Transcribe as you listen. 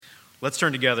Let's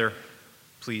turn together,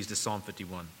 please, to Psalm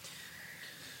 51.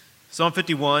 Psalm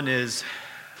 51 is,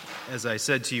 as I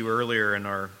said to you earlier in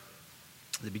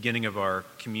the beginning of our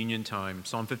communion time,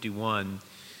 Psalm 51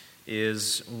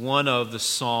 is one of the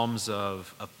psalms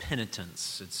of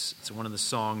penitence. It's one of the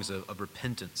songs of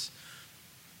repentance.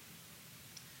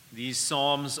 These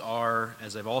psalms are,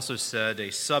 as I've also said, a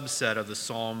subset of the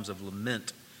psalms of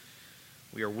lament.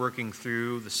 We are working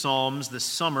through the Psalms this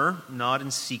summer, not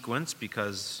in sequence,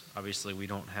 because obviously we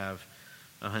don't have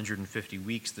 150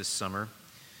 weeks this summer,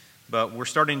 but we're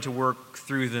starting to work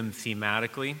through them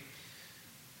thematically.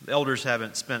 The elders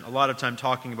haven't spent a lot of time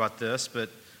talking about this, but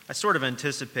I sort of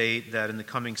anticipate that in the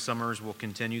coming summers we'll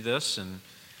continue this, and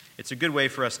it's a good way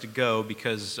for us to go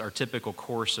because our typical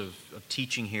course of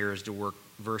teaching here is to work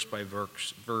verse by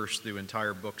verse through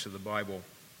entire books of the Bible.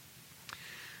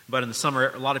 But in the summer,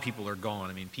 a lot of people are gone.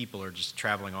 I mean, people are just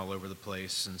traveling all over the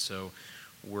place, and so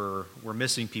we're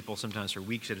missing people sometimes for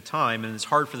weeks at a time, and it's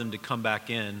hard for them to come back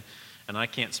in, and I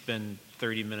can't spend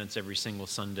 30 minutes every single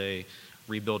Sunday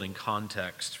rebuilding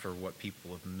context for what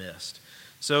people have missed.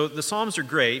 So the Psalms are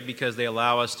great because they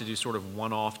allow us to do sort of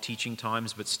one-off teaching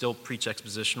times, but still preach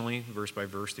expositionally, verse by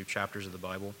verse, through chapters of the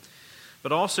Bible.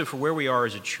 But also for where we are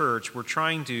as a church, we're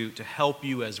trying to help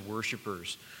you as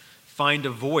worshipers find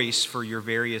a voice for your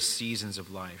various seasons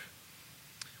of life.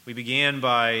 We began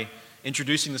by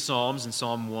introducing the Psalms in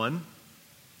Psalm 1,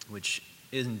 which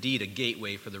is indeed a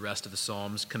gateway for the rest of the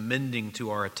Psalms, commending to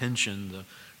our attention the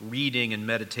reading and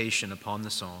meditation upon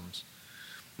the Psalms.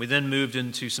 We then moved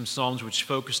into some Psalms which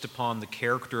focused upon the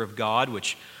character of God,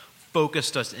 which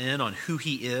focused us in on who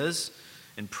He is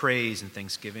in praise and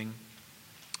thanksgiving.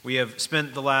 We have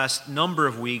spent the last number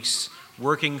of weeks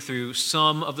working through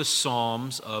some of the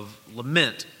Psalms of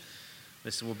lament.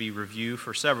 This will be review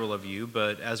for several of you,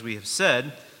 but as we have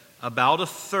said, about a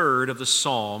third of the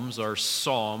Psalms are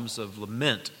Psalms of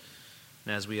lament.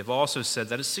 And as we have also said,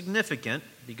 that is significant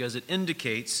because it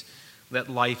indicates that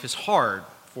life is hard.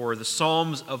 For the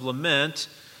Psalms of lament,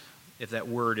 if that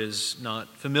word is not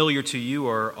familiar to you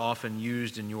or often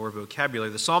used in your vocabulary,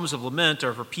 the Psalms of lament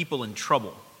are for people in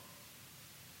trouble.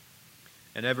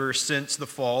 And ever since the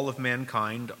fall of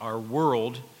mankind, our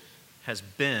world has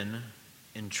been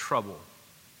in trouble.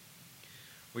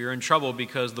 We are in trouble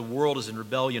because the world is in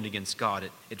rebellion against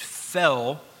God. It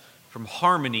fell from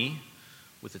harmony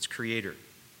with its Creator.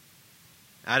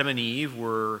 Adam and Eve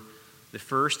were the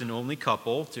first and only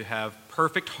couple to have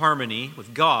perfect harmony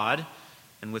with God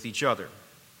and with each other.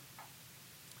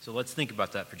 So let's think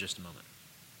about that for just a moment.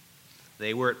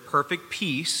 They were at perfect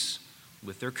peace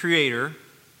with their Creator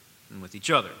and with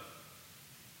each other.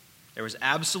 There was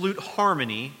absolute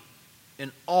harmony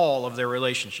in all of their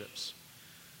relationships.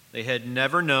 They had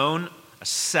never known a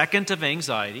second of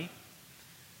anxiety.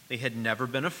 They had never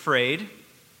been afraid.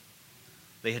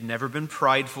 They had never been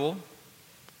prideful,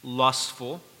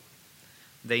 lustful.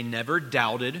 They never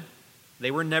doubted.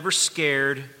 They were never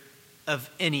scared of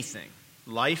anything.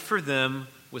 Life for them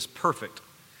was perfect.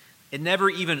 It never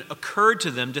even occurred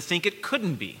to them to think it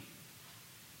couldn't be.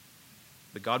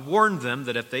 But God warned them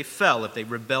that if they fell, if they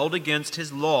rebelled against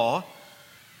His law,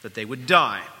 that they would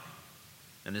die.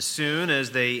 And as soon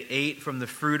as they ate from the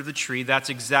fruit of the tree, that's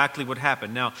exactly what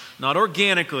happened. Now, not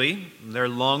organically, their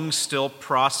lungs still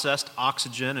processed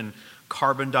oxygen and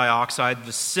carbon dioxide.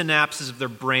 The synapses of their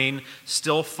brain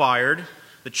still fired.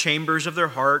 The chambers of their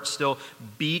heart still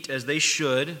beat as they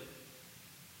should.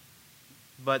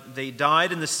 But they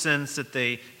died in the sense that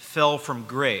they fell from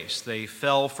grace. They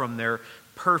fell from their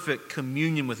perfect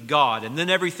communion with God. And then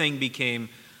everything became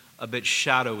a bit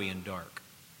shadowy and dark.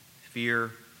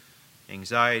 Fear,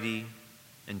 anxiety,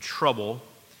 and trouble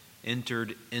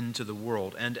entered into the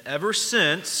world. And ever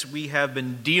since, we have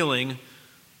been dealing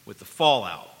with the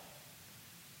fallout.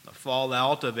 A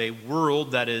fallout of a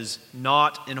world that is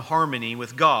not in harmony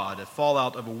with God. A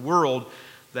fallout of a world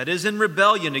that is in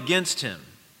rebellion against Him.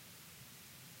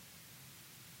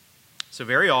 So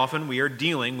very often we are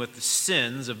dealing with the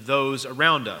sins of those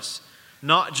around us.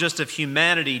 Not just of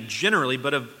humanity generally,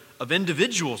 but of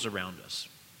individuals around us.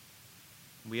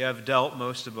 We have dealt,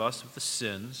 most of us, with the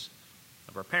sins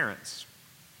of our parents.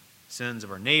 Sins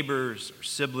of our neighbors, our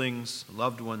siblings,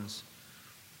 loved ones.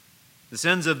 The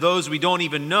sins of those we don't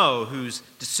even know, whose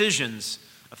decisions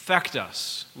affect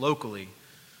us locally,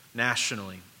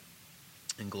 nationally,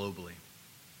 and globally.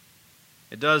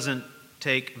 It doesn't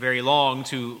take very long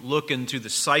to look into the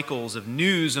cycles of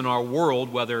news in our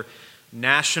world, whether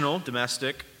national,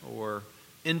 domestic, or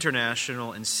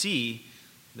international, and see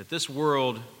that this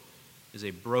world is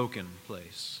a broken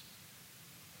place.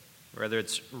 Whether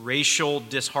it's racial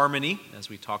disharmony, as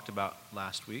we talked about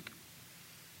last week,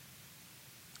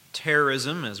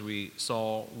 terrorism, as we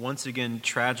saw once again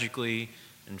tragically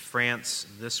in France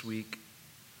this week.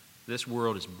 This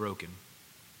world is broken,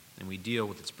 and we deal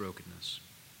with its brokenness.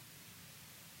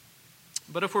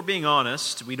 But if we're being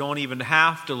honest, we don't even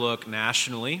have to look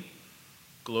nationally,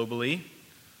 globally.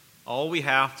 All we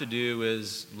have to do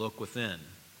is look within.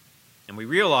 And we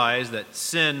realize that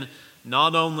sin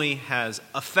not only has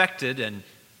affected and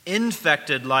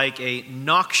infected like a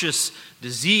noxious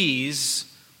disease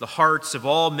the hearts of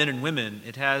all men and women,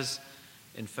 it has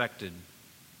infected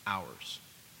ours.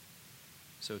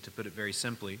 So to put it very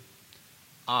simply,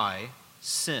 I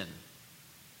sin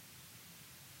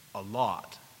a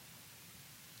lot.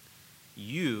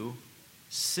 You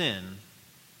sin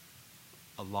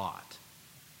a lot.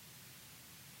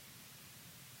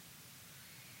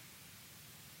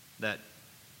 That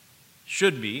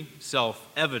should be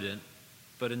self-evident,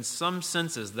 but in some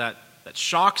senses that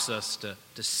shocks us to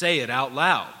say it out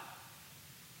loud.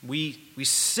 We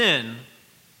sin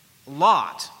a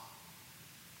lot,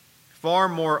 far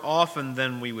more often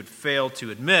than we would fail to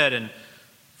admit, and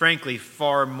frankly,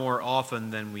 far more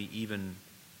often than we even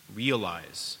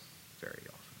realize very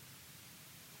often.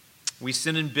 We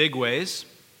sin in big ways,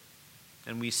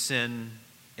 and we sin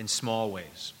in small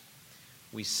ways.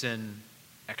 We sin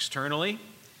externally,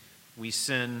 we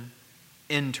sin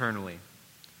internally.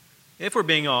 If we're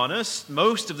being honest,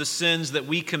 most of the sins that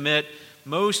we commit,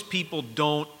 most people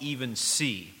don't even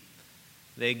see.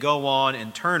 They go on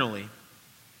internally,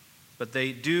 but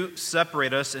they do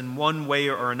separate us in one way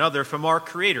or another from our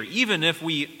Creator. Even if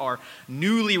we are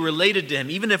newly related to Him,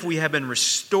 even if we have been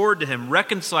restored to Him,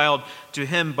 reconciled to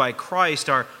Him by Christ,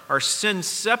 our sin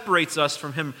separates us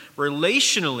from Him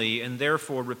relationally, and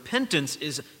therefore repentance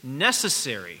is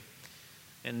necessary.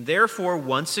 And therefore,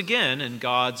 once again, in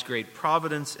God's great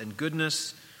providence and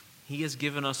goodness, He has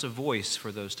given us a voice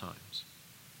for those times.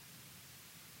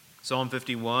 Psalm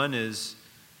 51 is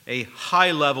a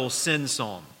high-level sin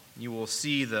psalm. You will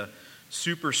see the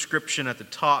superscription at the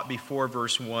top before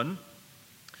verse 1.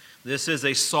 This is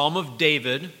a psalm of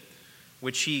David,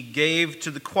 which he gave to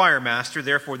the choir master.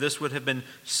 Therefore, this would have been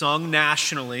sung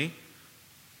nationally.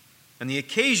 And the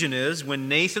occasion is when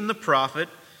Nathan the prophet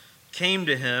came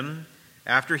to him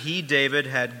after he, David,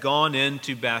 had gone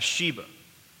into Bathsheba.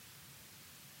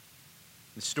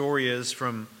 The story is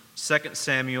from 2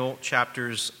 Samuel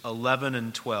chapters 11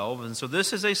 and 12. And so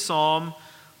this is a psalm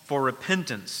for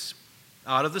repentance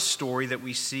out of the story that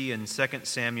we see in 2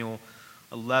 Samuel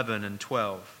 11 and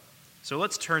 12. So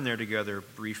let's turn there together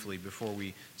briefly before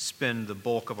we spend the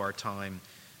bulk of our time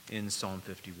in Psalm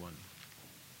 51.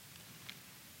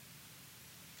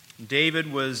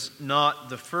 David was not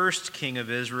the first king of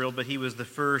Israel, but he was the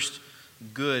first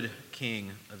good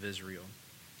king of Israel.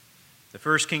 The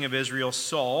first king of Israel,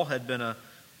 Saul, had been a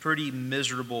pretty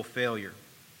miserable failure.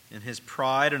 In his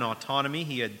pride and autonomy,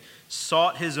 he had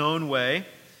sought his own way,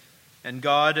 and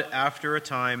God, after a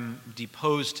time,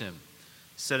 deposed him,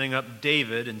 setting up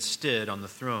David instead on the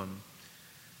throne.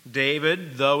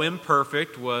 David, though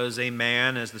imperfect, was a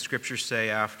man, as the scriptures say,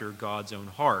 after God's own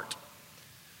heart.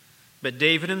 But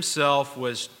David himself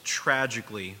was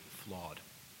tragically flawed.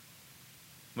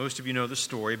 Most of you know the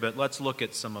story, but let's look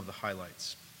at some of the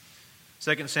highlights.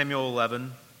 2 Samuel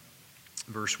 11,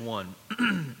 verse 1.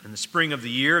 In the spring of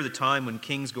the year, the time when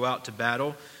kings go out to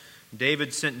battle,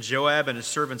 David sent Joab and his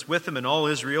servants with him and all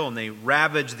Israel, and they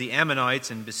ravaged the Ammonites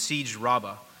and besieged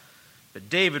Rabbah. But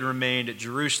David remained at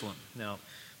Jerusalem. Now,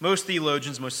 most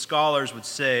theologians, most scholars would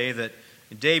say that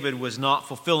David was not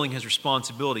fulfilling his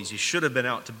responsibilities. He should have been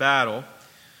out to battle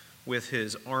with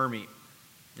his army.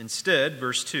 Instead,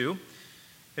 verse 2,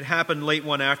 it happened late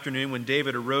one afternoon when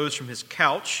David arose from his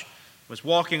couch, was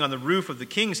walking on the roof of the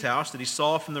king's house, that he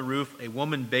saw from the roof a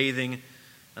woman bathing,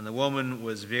 and the woman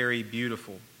was very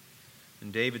beautiful.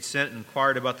 And David sent and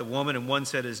inquired about the woman, and one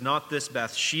said, "Is not this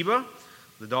Bathsheba,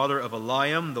 the daughter of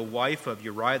Eliam, the wife of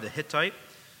Uriah the Hittite?"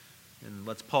 And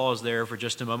let's pause there for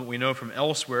just a moment. We know from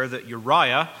elsewhere that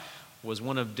Uriah was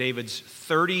one of David's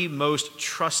 30 most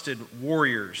trusted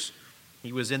warriors.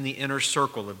 He was in the inner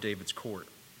circle of David's court.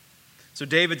 So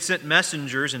David sent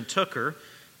messengers and took her,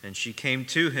 and she came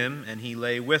to him, and he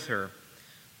lay with her.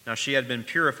 Now she had been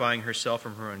purifying herself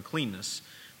from her uncleanness.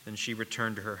 Then she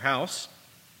returned to her house,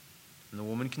 and the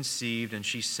woman conceived, and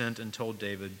she sent and told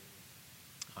David,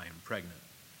 "I am pregnant."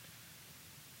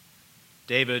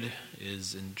 David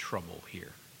is in trouble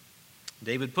here.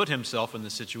 David put himself in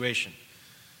this situation.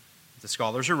 The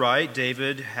scholars are right.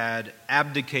 David had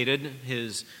abdicated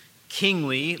his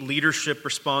kingly leadership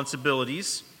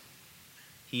responsibilities.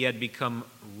 He had become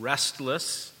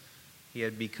restless. He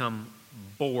had become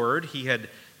bored. He had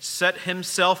set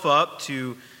himself up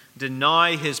to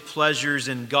deny his pleasures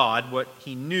in God, what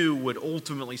he knew would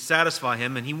ultimately satisfy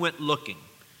him, and he went looking.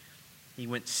 He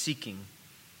went seeking.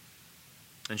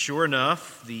 And sure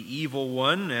enough, the evil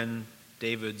one and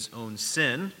David's own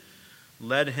sin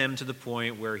led him to the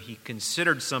point where he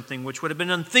considered something which would have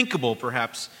been unthinkable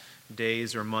perhaps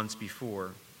days or months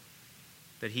before,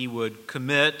 that he would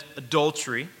commit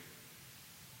adultery.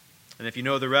 And if you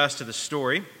know the rest of the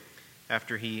story,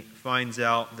 after he finds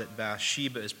out that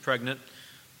Bathsheba is pregnant,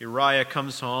 Uriah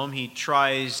comes home. He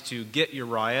tries to get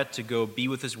Uriah to go be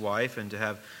with his wife and to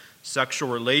have sexual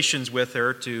relations with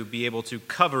her to be able to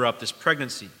cover up this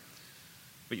pregnancy.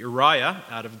 But Uriah,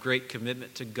 out of great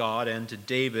commitment to God and to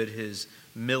David, his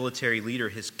military leader,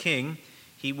 his king,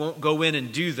 he won't go in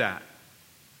and do that.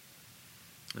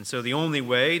 And so the only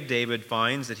way David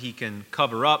finds that he can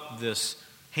cover up this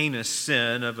heinous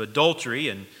sin of adultery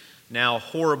and now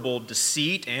horrible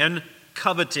deceit and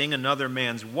coveting another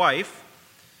man's wife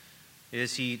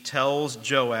is he tells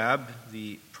Joab,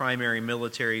 the primary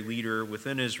military leader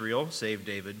within Israel, save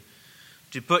David,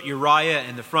 to put Uriah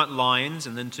in the front lines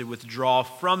and then to withdraw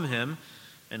from him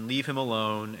and leave him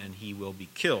alone, and he will be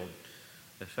killed,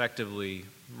 effectively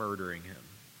murdering him.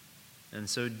 And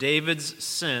so David's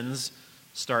sins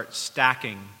start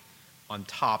stacking on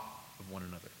top of one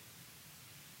another.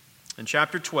 In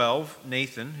chapter 12,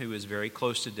 Nathan, who is very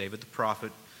close to David, the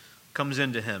prophet, comes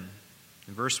into him.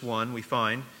 In verse 1, we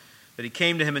find that he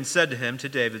came to him and said to him, to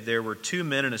David, there were two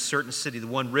men in a certain city, the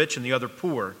one rich and the other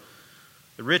poor.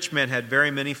 The rich man had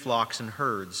very many flocks and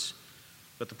herds,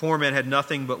 but the poor man had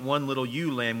nothing but one little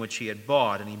ewe lamb which he had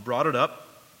bought, and he brought it up,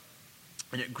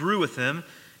 and it grew with him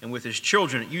and with his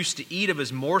children. It used to eat of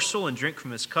his morsel and drink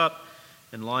from his cup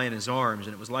and lie in his arms,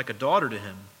 and it was like a daughter to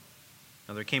him.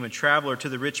 Now there came a traveler to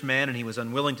the rich man, and he was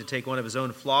unwilling to take one of his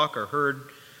own flock or herd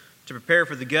to prepare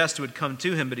for the guest who had come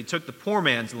to him, but he took the poor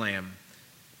man's lamb,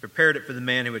 prepared it for the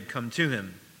man who had come to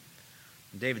him.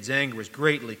 And David's anger was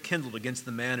greatly kindled against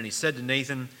the man, and he said to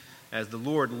Nathan, as the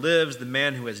Lord lives, the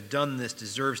man who has done this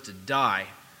deserves to die.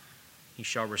 He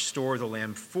shall restore the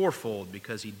lamb fourfold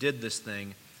because he did this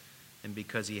thing and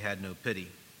because he had no pity.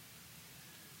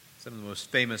 Some of the most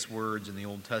famous words in the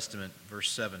Old Testament, verse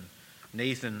 7.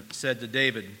 Nathan said to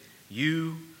David,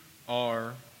 you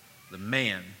are the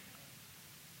man.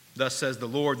 Thus says the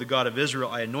Lord, the God of Israel,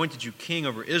 I anointed you king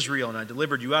over Israel, and I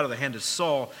delivered you out of the hand of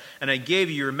Saul, and I gave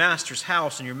you your master's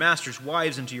house and your master's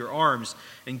wives into your arms,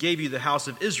 and gave you the house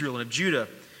of Israel and of Judah.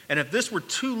 And if this were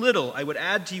too little, I would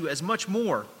add to you as much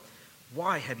more.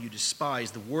 Why have you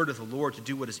despised the word of the Lord to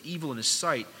do what is evil in his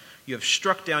sight? You have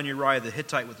struck down Uriah the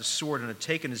Hittite with the sword, and have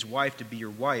taken his wife to be your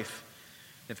wife,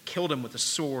 and have killed him with the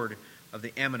sword of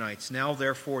the Ammonites. Now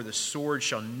therefore the sword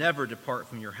shall never depart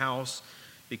from your house,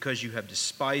 because you have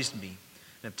despised me,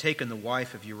 and have taken the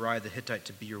wife of Uriah the Hittite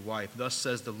to be your wife. Thus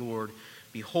says the Lord,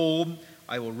 behold,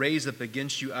 I will raise up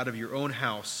against you out of your own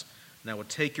house, and I will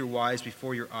take your wives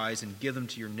before your eyes, and give them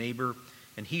to your neighbor,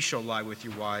 and he shall lie with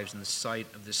your wives in the sight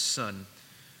of this sun.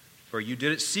 For you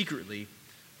did it secretly,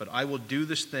 but I will do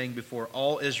this thing before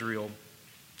all Israel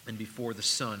and before the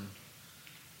sun.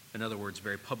 In other words,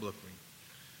 very publicly.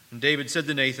 And David said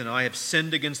to Nathan, I have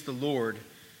sinned against the Lord.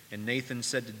 And Nathan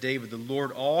said to David, the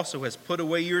Lord also has put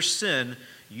away your sin.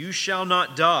 You shall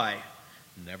not die.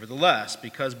 Nevertheless,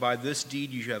 because by this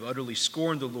deed you have utterly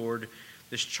scorned the Lord,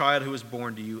 this child who is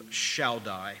born to you shall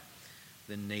die.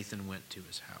 Then Nathan went to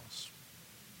his house.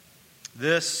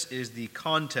 This is the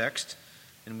context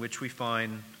in which we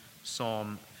find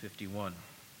Psalm 51.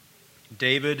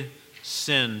 David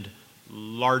sinned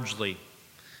largely.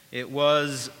 It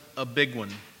was a big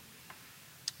one.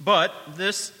 But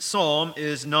this psalm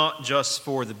is not just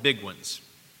for the big ones,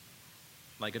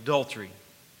 like adultery.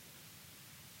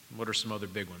 What are some other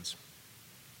big ones?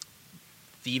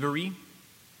 Thievery.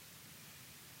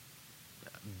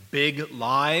 Big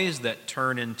lies that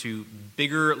turn into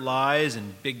bigger lies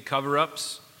and big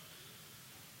cover-ups.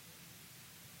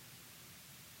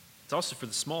 It's also for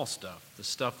the small stuff, the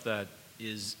stuff that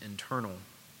is internal.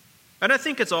 And I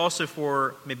think it's also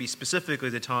for maybe specifically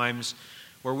the times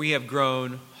where we have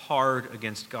grown hard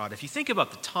against God. If you think about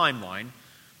the timeline,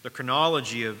 the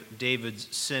chronology of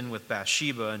David's sin with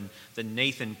Bathsheba and then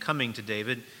Nathan coming to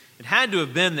David, it had to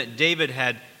have been that David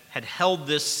had held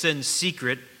this sin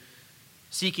secret,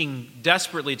 seeking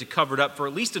desperately to cover it up for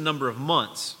at least a number of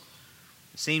months.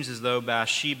 It seems as though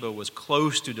Bathsheba was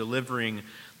close to delivering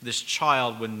this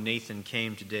child when Nathan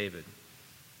came to David.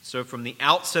 So from the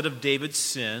outset of David's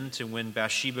sin to when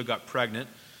Bathsheba got pregnant,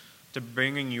 to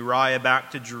bringing Uriah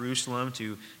back to Jerusalem,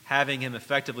 to having him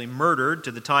effectively murdered,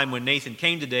 to the time when Nathan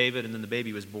came to David and then the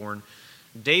baby was born,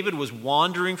 David was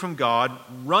wandering from God,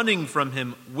 running from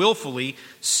him willfully,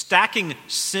 stacking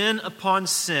sin upon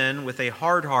sin with a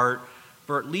hard heart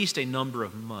for at least a number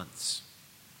of months.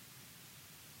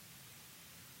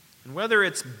 And whether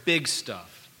it's big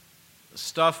stuff,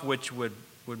 stuff which would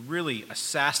really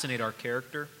assassinate our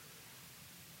character,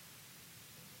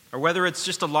 or whether it's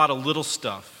just a lot of little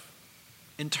stuff,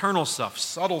 internal stuff,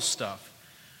 subtle stuff,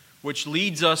 which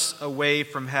leads us away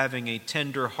from having a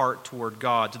tender heart toward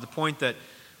God, to the point that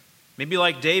maybe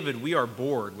like David, we are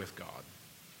bored with God.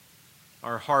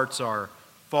 Our hearts are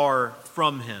far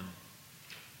from Him.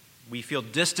 We feel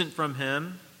distant from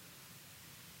Him.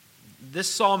 This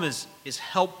psalm is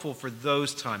helpful for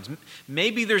those times.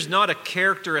 Maybe there's not a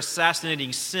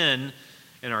character-assassinating sin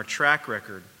in our track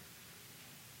record,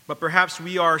 but perhaps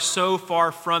we are so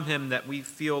far from Him that we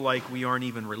feel like we aren't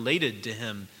even related to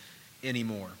Him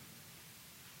anymore.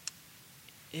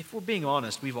 If we're being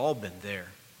honest, we've all been there.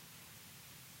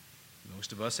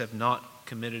 Most of us have not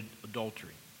committed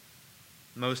adultery.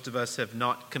 Most of us have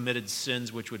not committed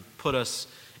sins which would put us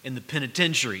in the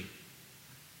penitentiary.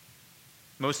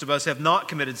 Most of us have not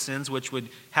committed sins which would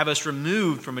have us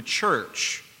removed from a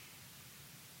church.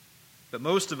 But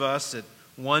most of us at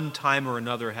one time or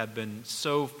another have been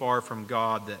so far from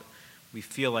God that we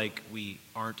feel like we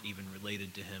aren't even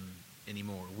related to Him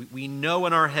anymore. We know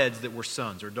in our heads that we're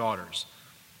sons or daughters,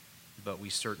 but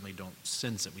we certainly don't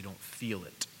sense it. We don't feel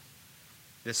it.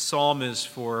 This psalm is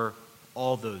for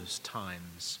all those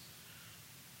times.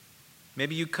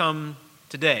 Maybe you come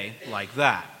today like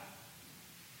that.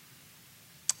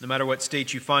 No matter what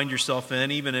state you find yourself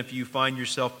in, even if you find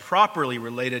yourself properly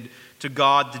related to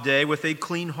God today with a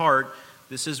clean heart,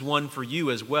 this is one for you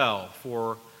as well,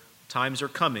 for times are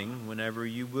coming whenever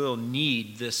you will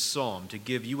need this psalm to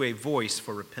give you a voice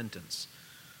for repentance.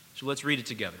 So let's read it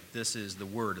together. This is the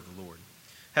word of the Lord.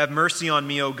 Have mercy on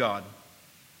me, O God,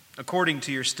 according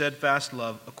to your steadfast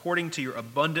love, according to your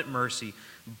abundant mercy.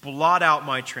 Blot out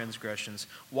my transgressions.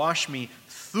 Wash me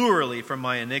thoroughly from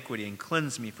my iniquity and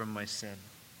cleanse me from my sin.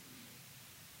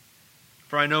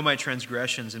 For I know my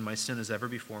transgressions, and my sin is ever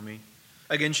before me.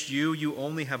 Against you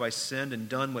only have I sinned and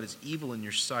done what is evil in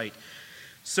your sight,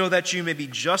 so that you may be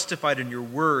justified in your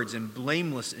words and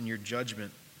blameless in your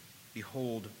judgment.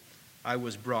 Behold, I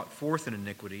was brought forth in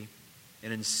iniquity,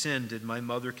 and in sin did my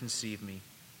mother conceive me.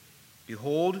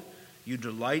 Behold, you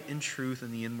delight in truth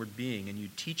in the inward being, and you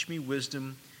teach me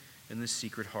wisdom in the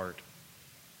secret heart.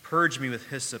 Purge me with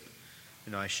hyssop,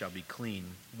 and I shall be clean.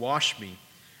 Wash me,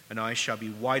 and I shall be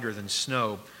whiter than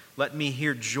snow. Let me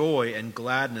hear joy and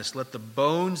gladness. Let the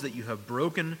bones that you have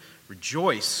broken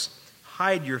rejoice.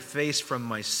 Hide your face from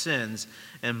my sins,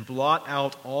 and blot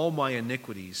out all my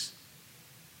iniquities.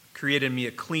 Create in me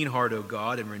a clean heart, O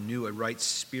God, and renew a right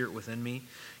spirit within me.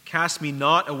 Cast me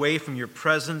not away from your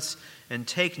presence, and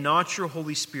take not your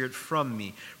Holy Spirit from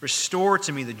me. Restore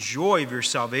to me the joy of your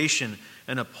salvation,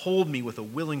 and uphold me with a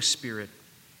willing spirit.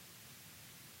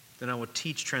 Then I will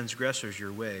teach transgressors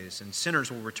your ways, and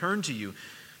sinners will return to you.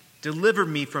 Deliver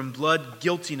me from blood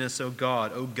guiltiness, O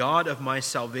God of my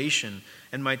salvation,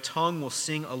 and my tongue will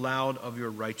sing aloud of your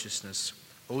righteousness.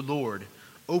 O Lord,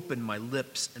 open my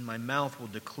lips, and my mouth will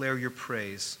declare your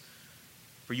praise.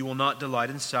 For you will not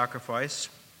delight in sacrifice,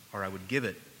 or I would give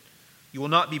it. You will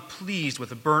not be pleased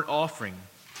with a burnt offering.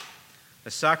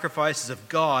 The sacrifices of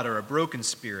God are a broken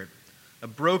spirit, a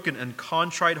broken and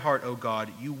contrite heart, O God,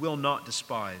 you will not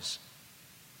despise.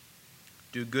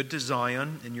 Do good to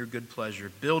Zion in your good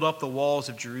pleasure. Build up the walls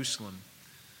of Jerusalem.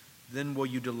 Then will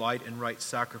you delight in right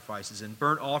sacrifices, and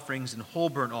burnt offerings and whole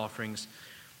burnt offerings.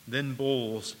 Then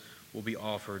bulls will be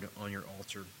offered on your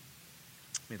altar.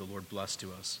 May the Lord bless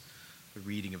to us the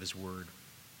reading of His word.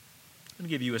 I'm going to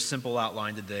give you a simple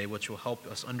outline today, which will help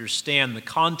us understand the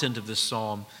content of this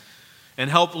psalm and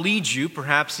help lead you,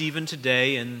 perhaps even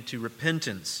today, into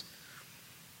repentance.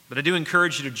 But I do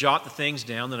encourage you to jot the things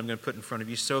down that I'm going to put in front of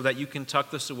you so that you can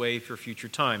tuck this away for future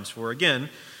times. For again,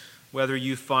 whether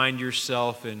you find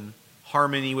yourself in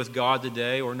harmony with God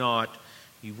today or not,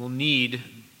 you will need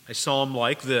a psalm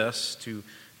like this to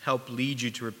help lead you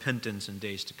to repentance in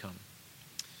days to come.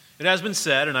 It has been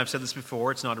said, and I've said this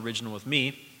before, it's not original with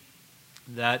me,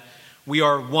 that we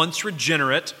are once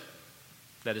regenerate,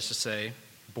 that is to say,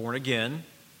 born again.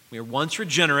 We are once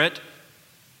regenerate,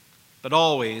 but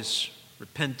always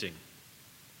repenting.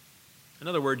 In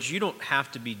other words, you don't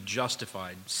have to be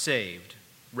justified, saved,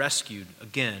 rescued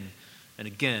again and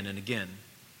again and again.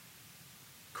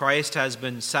 Christ has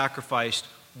been sacrificed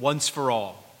once for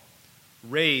all,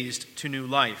 raised to new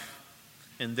life.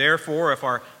 And therefore, if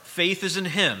our faith is in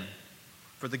Him,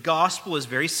 for the gospel is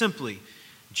very simply,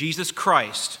 Jesus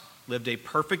Christ lived a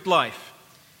perfect life.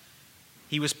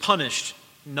 He was punished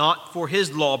not for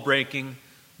his law breaking,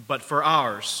 but for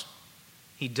ours.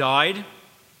 He died,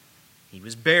 he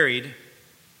was buried,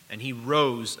 and he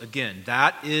rose again.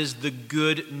 That is the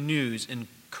good news in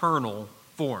kernel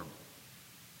form.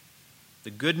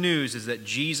 The good news is that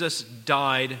Jesus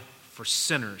died for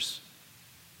sinners,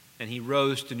 and he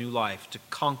rose to new life to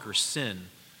conquer sin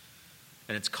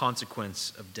and its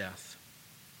consequence of death.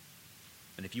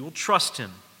 And if you will trust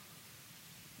him,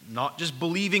 not just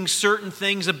believing certain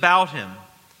things about him,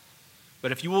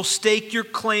 but if you will stake your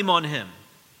claim on him,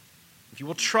 if you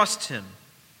will trust him,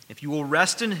 if you will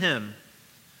rest in him,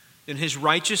 then his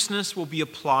righteousness will be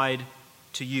applied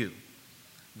to you.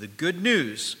 The good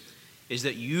news is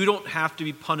that you don't have to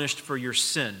be punished for your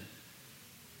sin.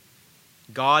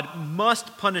 God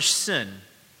must punish sin,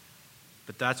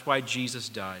 but that's why Jesus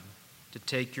died, to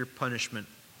take your punishment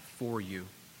for you.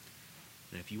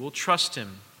 And if you will trust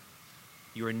him,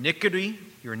 your iniquity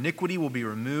will be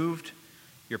removed,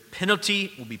 your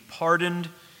penalty will be pardoned,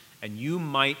 and you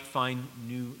might find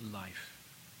new life.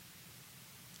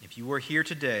 If you are here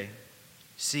today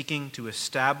seeking to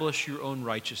establish your own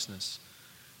righteousness,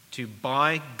 to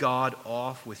buy God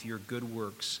off with your good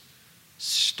works,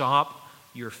 stop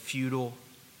your futile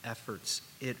efforts.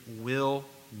 It will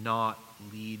not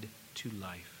lead to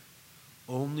life.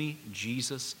 Only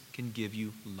Jesus can give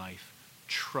you life.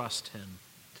 Trust him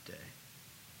today.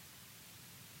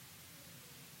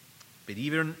 But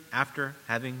even after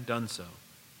having done so,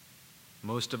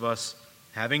 most of us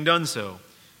having done so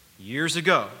years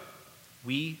ago,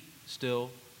 we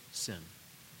still sin.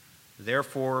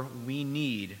 Therefore, we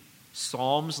need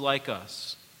psalms like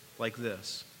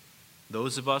this,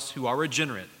 those of us who are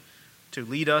regenerate, to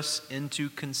lead us into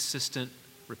consistent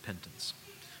repentance.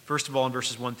 First of all, in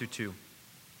verses 1 through 2,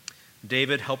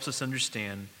 David helps us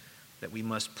understand that we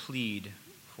must plead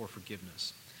for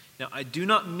forgiveness. Now, I do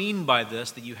not mean by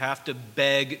this that you have to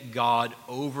beg God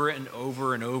over and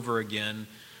over and over again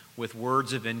with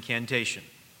words of incantation.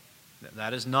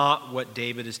 That is not what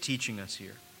David is teaching us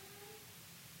here.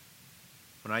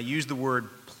 When I use the word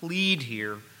plead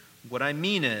here, what I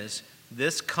mean is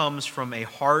this comes from a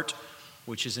heart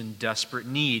which is in desperate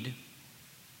need,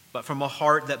 but from a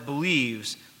heart that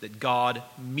believes that God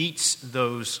meets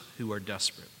those who are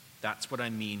desperate. That's what I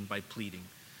mean by pleading.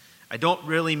 I don't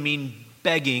really mean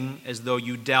begging as though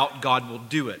you doubt God will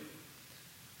do it.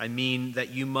 I mean that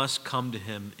you must come to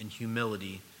him in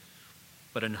humility,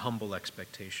 but in humble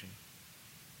expectation.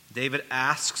 David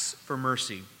asks for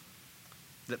mercy,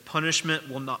 that punishment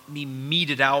will not be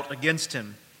meted out against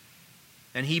him.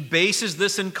 And he bases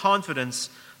this in confidence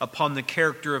upon the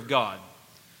character of God,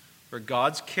 for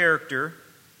God's character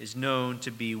is known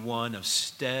to be one of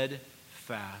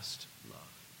steadfast love.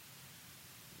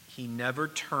 He never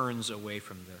turns away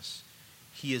from this.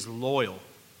 He is loyal,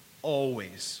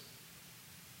 always.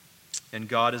 And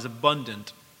God is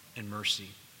abundant in mercy.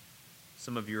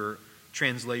 Some of your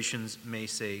translations may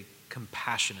say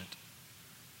compassionate.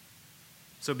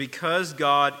 So because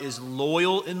God is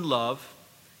loyal in love,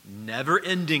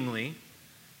 never-endingly,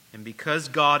 and because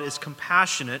God is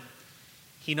compassionate,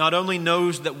 he not only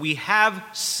knows that we have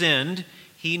sinned,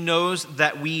 he knows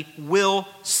that we will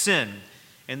sin.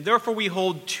 And therefore we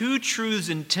hold two truths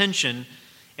in tension,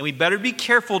 and we better be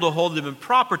careful to hold them in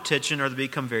proper tension or they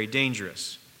become very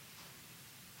dangerous.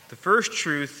 The first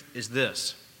truth is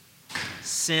this: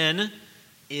 sin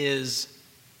is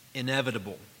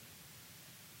inevitable.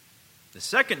 The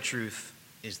second truth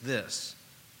is this: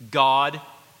 God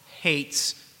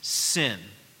hates sin.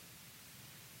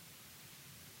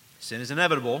 Sin is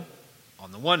inevitable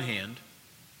on the one hand,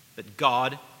 but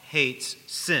God hates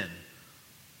sin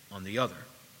on the other.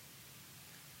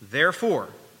 Therefore,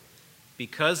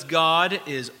 because God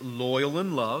is loyal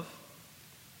in love,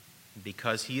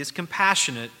 because he is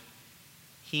compassionate,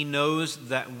 he knows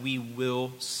that we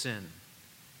will sin.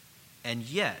 And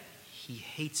yet, he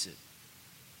hates it.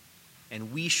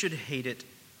 And we should hate it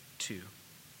too.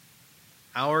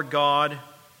 Our God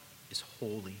is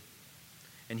holy,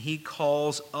 and he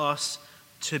calls us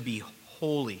to be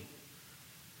holy,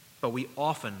 but we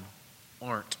often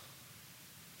aren't.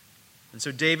 And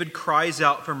so David cries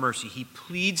out for mercy. He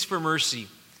pleads for mercy,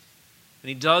 and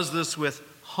he does this with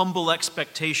humble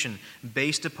expectation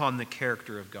based upon the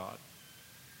character of God.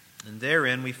 And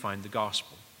therein we find the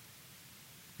gospel.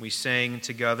 We sang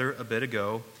together a bit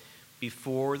ago,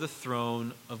 "Before the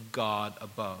throne of God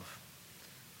above,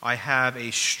 I have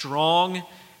a strong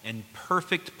and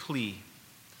perfect plea,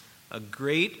 a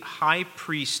great high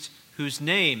priest whose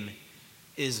name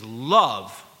is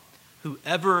love, who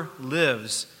ever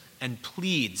lives and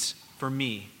pleads for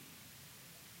me."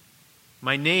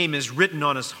 My name is written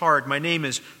on his heart. My name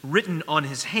is written on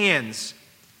his hands.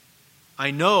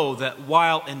 I know that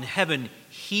while in heaven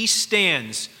he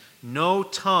stands, no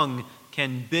tongue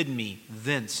can bid me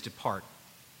thence depart.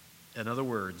 In other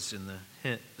words, in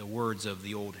the words of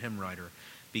the old hymn writer,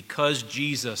 because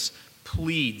Jesus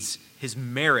pleads his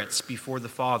merits before the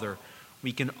Father,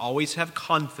 we can always have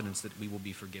confidence that we will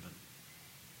be forgiven.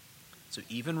 So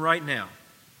even right now,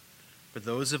 for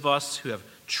those of us who have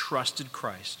trusted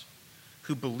Christ,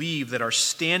 who believe that our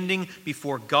standing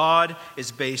before God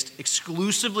is based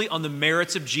exclusively on the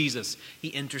merits of Jesus, he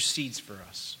intercedes for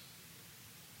us.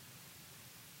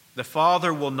 The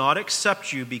Father will not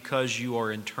accept you because you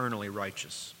are internally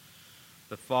righteous.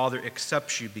 The Father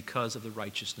accepts you because of the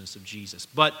righteousness of Jesus.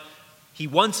 But he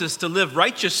wants us to live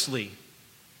righteously.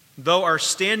 Though our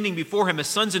standing before him as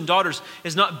sons and daughters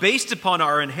is not based upon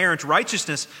our inherent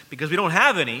righteousness because we don't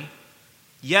have any,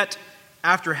 yet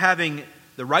after having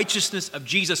the righteousness of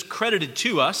Jesus credited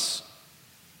to us,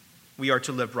 we are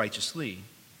to live righteously.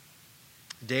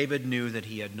 David knew that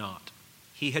he had not.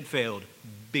 He had failed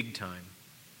big time.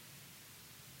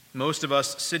 Most of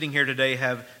us sitting here today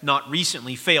have not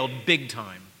recently failed big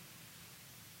time,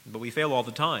 but we fail all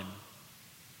the time.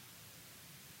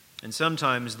 And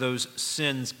sometimes those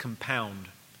sins compound.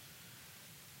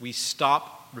 We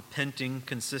stop repenting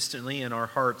consistently and our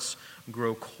hearts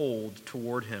grow cold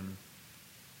toward him.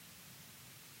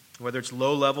 Whether it's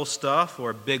low-level stuff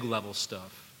or big-level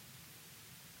stuff.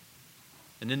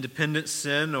 An independent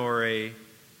sin or a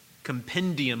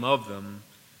compendium of them,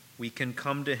 we can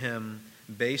come to him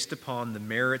based upon the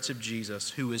merits of Jesus,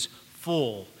 who is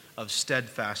full of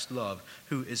steadfast love,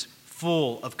 who is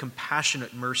full of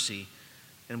compassionate mercy,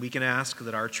 and we can ask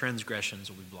that our transgressions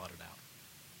will be blotted out.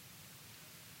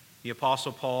 The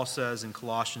Apostle Paul says in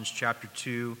Colossians chapter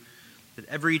 2 that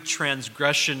every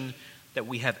transgression that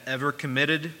we have ever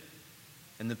committed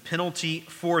and the penalty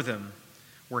for them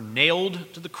were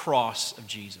nailed to the cross of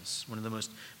Jesus. One of the most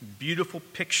beautiful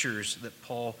pictures that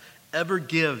Paul ever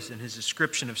gives in his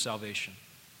description of salvation.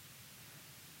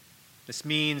 This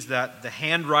means that the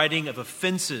handwriting of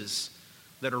offenses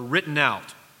that are written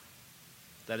out,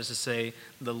 that is to say,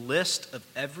 the list of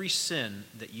every sin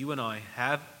that you and I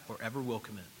have or ever will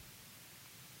commit.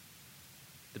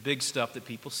 The big stuff that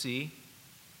people see,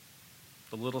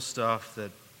 the little stuff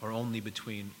that are only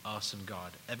between us and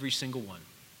God. Every single one.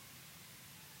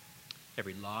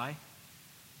 Every lie,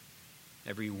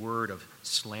 every word of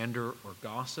slander or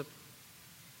gossip,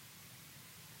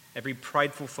 every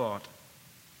prideful thought,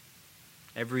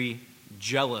 every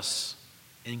jealous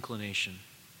inclination,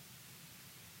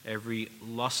 every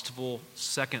lustful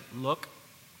second look,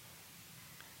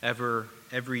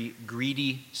 every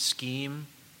greedy scheme,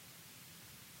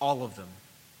 all of them,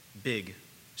 big,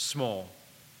 small,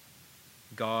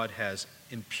 God has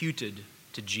imputed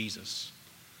to Jesus.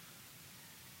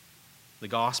 The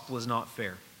gospel is not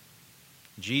fair.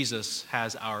 Jesus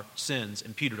has our sins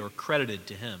imputed or credited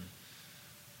to him.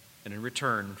 And in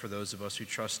return, for those of us who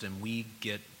trust him, we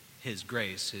get his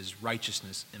grace, his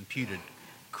righteousness imputed,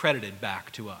 credited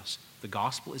back to us. The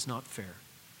gospel is not fair.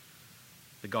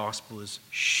 The gospel is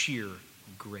sheer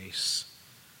grace.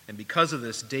 And because of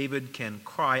this, David can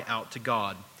cry out to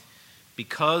God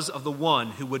because of the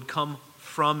one who would come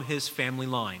from his family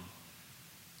line,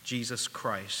 Jesus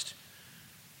Christ,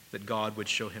 that God would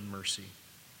show him mercy,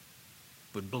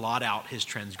 would blot out his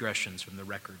transgressions from the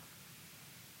record.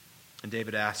 And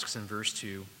David asks in verse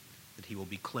 2 that he will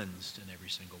be cleansed in every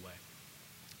single way.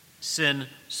 Sin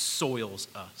soils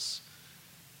us.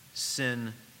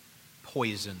 Sin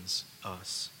poisons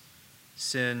us.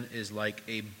 Sin is like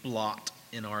a blot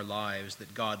in our lives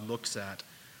that God looks at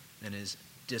and is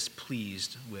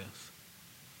displeased with.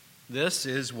 This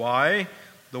is why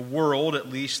the world, at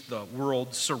least the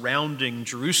world surrounding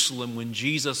Jerusalem when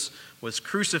Jesus was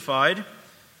crucified,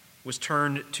 was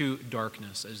turned to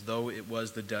darkness as though it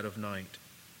was the dead of night.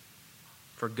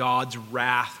 For God's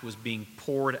wrath was being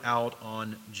poured out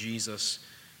on Jesus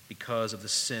because of the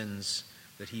sins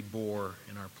that he bore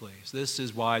in our place. This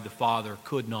is why the Father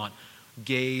could not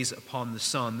gaze upon the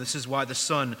Son. This is why the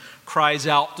Son cries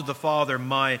out to the Father,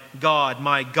 my God,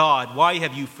 why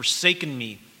have you forsaken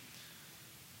me?"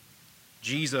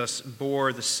 Jesus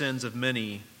bore the sins of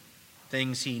many,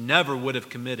 things he never would have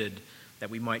committed,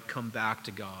 that we might come back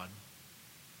to God.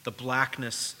 The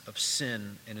blackness of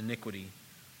sin and iniquity,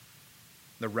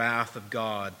 the wrath of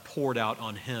God poured out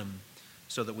on him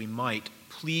so that we might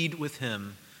plead with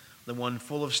him, the one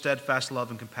full of steadfast love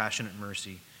and compassionate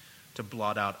mercy, to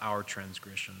blot out our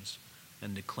transgressions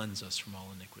and to cleanse us from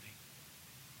all iniquity.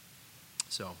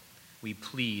 So, we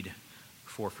plead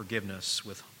for forgiveness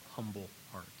with humble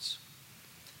hearts.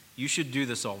 You should do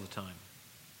this all the time.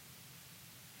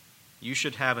 You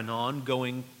should have an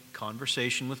ongoing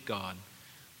conversation with God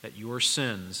that your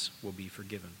sins will be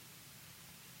forgiven.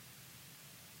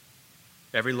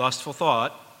 Every lustful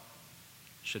thought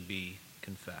should be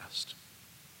confessed.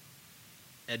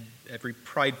 Every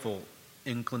prideful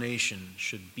inclination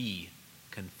should be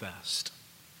confessed.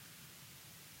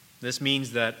 This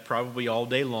means that probably all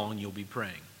day long you'll be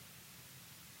praying.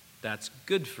 That's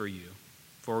good for you,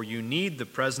 for you need the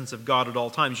presence of God at all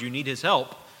times. You need His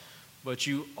help, but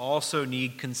you also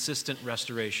need consistent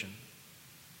restoration.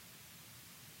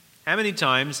 How many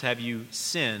times have you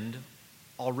sinned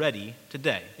already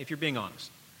today, if you're being honest?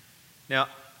 Now,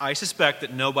 I suspect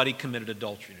that nobody committed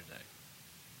adultery today.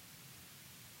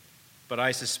 But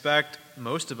I suspect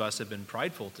most of us have been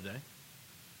prideful today.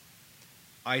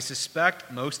 I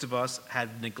suspect most of us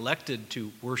have neglected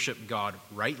to worship God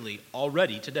rightly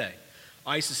already today.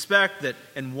 I suspect that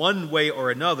in one way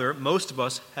or another, most of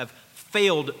us have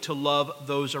failed to love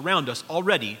those around us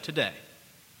already today.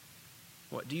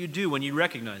 What do you do when you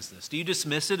recognize this? Do you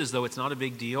dismiss it as though it's not a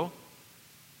big deal?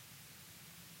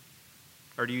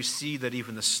 Or do you see that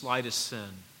even the slightest sin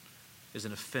is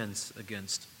an offense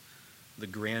against the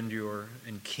grandeur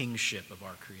and kingship of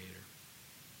our Creator?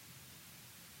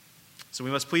 So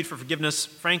we must plead for forgiveness,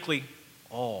 frankly,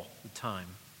 all the time.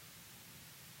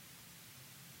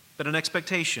 But an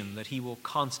expectation that He will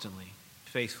constantly,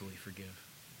 faithfully forgive.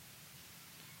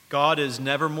 God is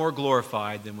never more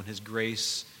glorified than when His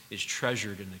grace is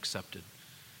treasured and accepted.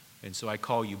 And so I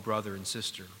call you brother and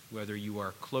sister, whether you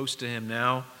are close to Him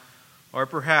now or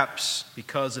perhaps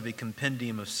because of a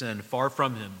compendium of sin far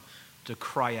from Him, to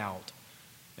cry out,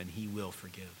 and He will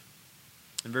forgive.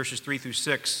 In verses 3 through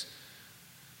 6,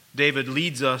 David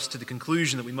leads us to the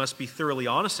conclusion that we must be thoroughly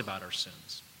honest about our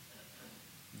sins.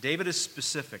 David is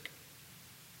specific.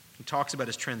 He talks about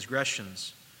his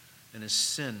transgressions and his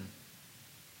sin.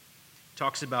 He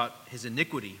talks about his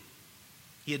iniquity.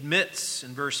 He admits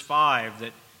in verse 5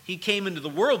 that he came into the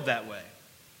world that way.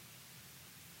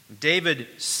 David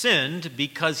sinned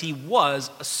because he was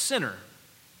a sinner.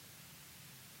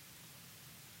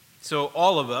 So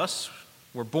all of us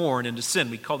were born into sin.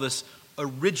 We call this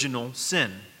original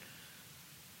sin.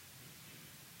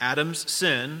 Adam's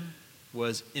sin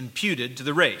was imputed to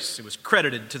the race. It was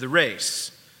credited to the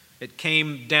race. It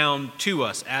came down to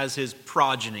us as his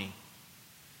progeny.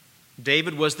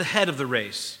 David was the head of the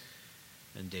race,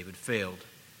 and David failed.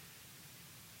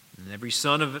 And every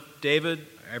son of David,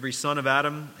 every son of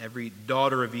Adam, every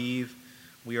daughter of Eve,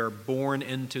 we are born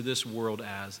into this world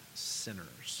as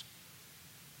sinners.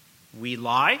 We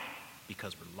lie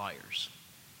because we're liars.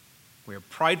 We are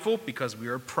prideful because we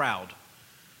are proud.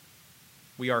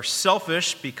 We are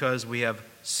selfish because we have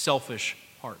selfish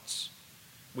hearts.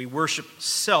 We worship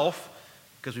self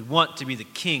because we want to be the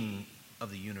king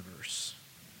of the universe.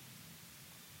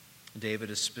 David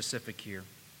is specific here.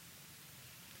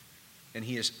 And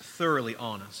he is thoroughly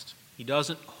honest. He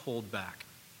doesn't hold back.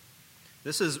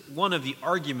 This is one of the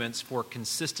arguments for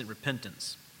consistent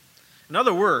repentance. In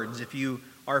other words, if you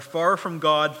are far from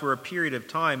God for a period of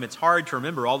time, it's hard to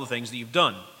remember all the things that you've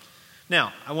done.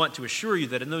 Now, I want to assure you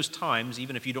that in those times,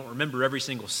 even if you don't remember every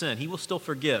single sin, He will still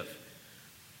forgive.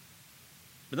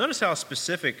 But notice how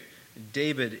specific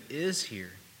David is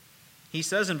here. He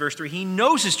says in verse 3, he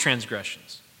knows his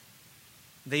transgressions.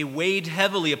 They weighed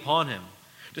heavily upon him.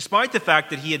 Despite the fact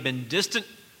that he had been distant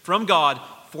from God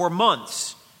for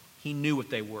months, he knew what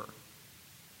they were.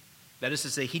 That is to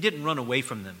say, he didn't run away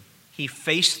from them. He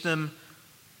faced them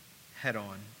head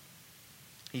on.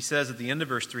 He says at the end of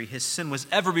verse 3, his sin was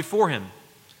ever before him.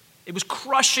 It was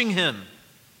crushing him.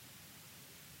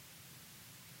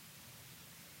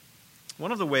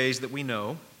 One of the ways that we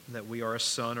know that we are a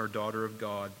son or daughter of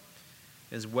God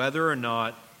is whether or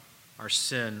not our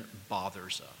sin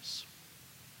bothers us.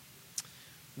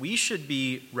 We should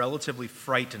be relatively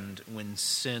frightened when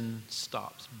sin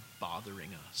stops bothering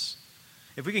us.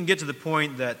 If we can get to the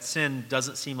point that sin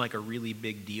doesn't seem like a really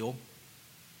big deal,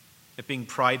 if being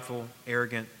prideful,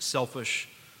 arrogant, selfish,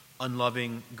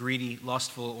 unloving, greedy,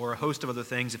 lustful, or a host of other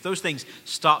things, if those things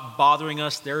stop bothering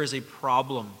us, there is a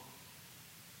problem.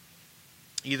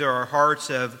 Either our hearts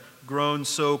have grown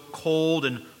so cold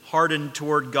and hardened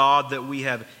toward God that we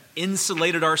have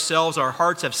insulated ourselves, our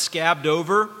hearts have scabbed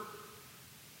over,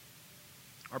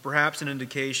 or perhaps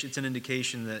it's an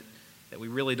indication that we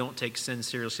really don't take sin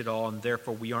seriously at all, and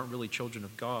therefore we aren't really children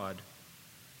of God.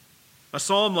 A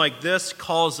psalm like this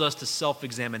calls us to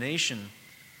self-examination.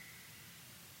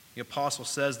 The apostle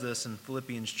says this in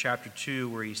Philippians chapter 2,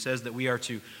 where he says that we are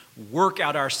to work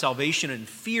out our salvation in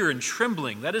fear and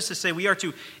trembling. That is to say, we are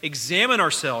to examine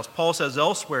ourselves. Paul says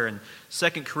elsewhere in 2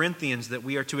 Corinthians that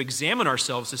we are to examine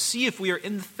ourselves to see if we are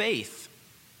in the faith.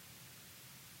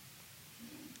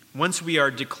 Once we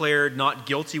are declared not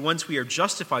guilty, once we are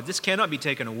justified, this cannot be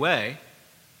taken away.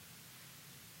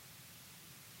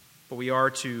 But we are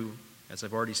to, as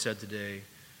I've already said today,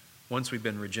 once we've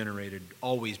been regenerated,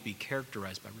 always be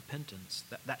characterized by repentance.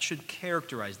 That should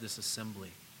characterize this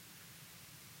assembly.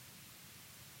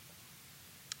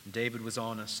 David was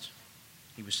honest.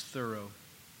 He was thorough.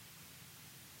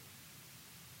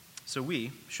 So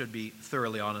we should be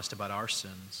thoroughly honest about our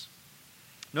sins.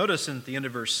 Notice in the end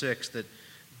of verse 6 that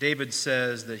David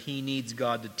says that he needs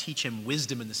God to teach him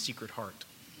wisdom in the secret heart.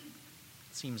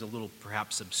 It seems a little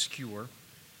perhaps obscure.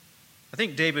 I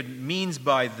think David means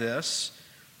by this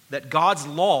that God's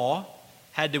law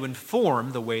had to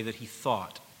inform the way that he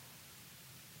thought.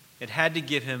 It had to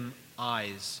give him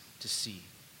eyes to see.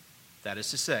 That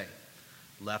is to say,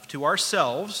 left to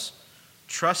ourselves,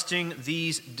 trusting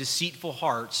these deceitful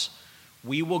hearts,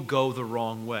 we will go the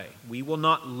wrong way. We will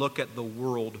not look at the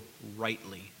world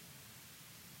rightly.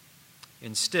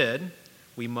 Instead,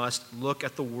 we must look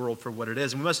at the world for what it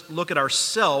is. And we must look at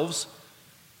ourselves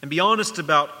and be honest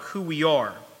about who we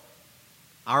are.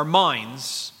 Our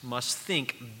minds must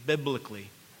think biblically.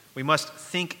 We must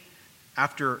think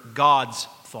after God's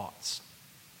thoughts.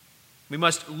 We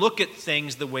must look at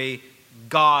things the way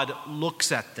God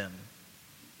looks at them.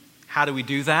 How do we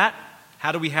do that?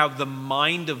 How do we have the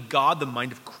mind of God, the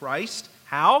mind of Christ?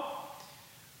 How?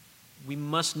 We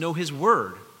must know His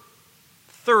Word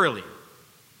thoroughly.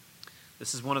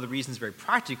 This is one of the reasons, very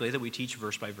practically, that we teach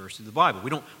verse by verse through the Bible.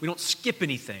 We don't skip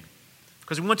anything,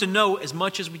 because we want to know as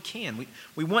much as we can.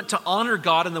 We want to honor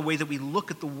God in the way that we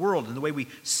look at the world, in the way we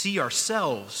see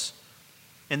ourselves.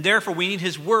 And therefore, we need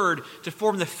His Word to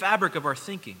form the fabric of our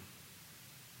thinking.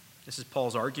 This is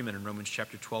Paul's argument in Romans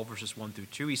chapter 12, verses 1 through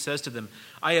 2. He says to them,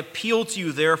 I appeal to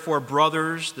you, therefore,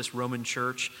 brothers, this Roman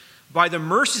church, by the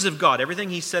mercies of God, everything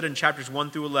he said in chapters 1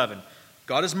 through 11.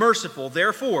 God is merciful,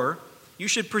 therefore, you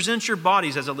should present your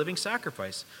bodies as a living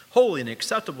sacrifice, holy and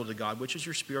acceptable to God, which is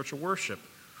your spiritual worship.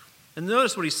 And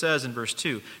notice what he says in verse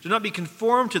 2. Do not be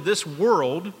conformed to this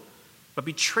world, but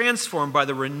be transformed by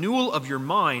the renewal of your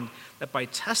mind, that by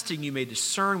testing you may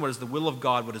discern what is the will of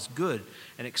God, what is good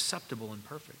and acceptable and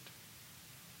perfect.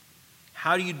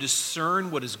 How do you discern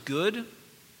what is good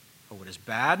or what is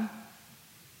bad?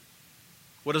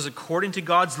 What is according to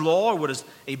God's law or what is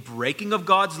a breaking of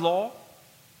God's law?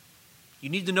 You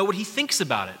need to know what He thinks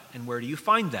about it. And where do you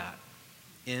find that?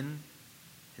 In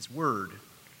His Word.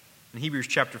 In Hebrews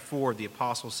chapter 4, the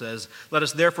apostle says, let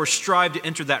us therefore strive to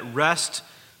enter that rest,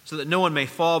 so that no one may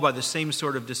fall by the same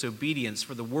sort of disobedience.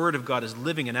 For the Word of God is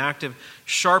living and active,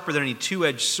 sharper than any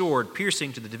two-edged sword,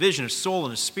 piercing to the division of soul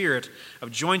and of spirit,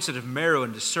 of joints and of marrow,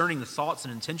 and discerning the thoughts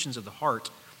and intentions of the heart.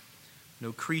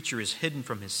 No creature is hidden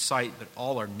from His sight, but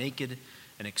all are naked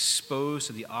and exposed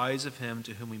to the eyes of Him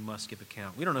to whom we must give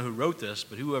account. We don't know who wrote this,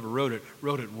 but whoever wrote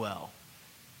it well.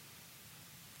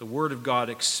 The Word of God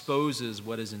exposes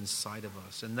what is inside of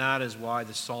us. And that is why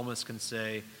the psalmist can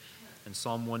say in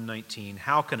Psalm 119,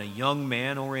 how can a young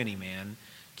man or any man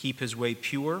keep his way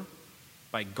pure?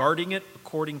 By guarding it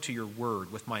according to your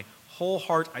word. With my whole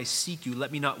heart I seek you.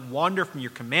 Let me not wander from your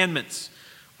commandments.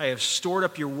 I have stored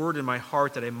up your word in my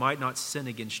heart that I might not sin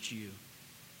against you.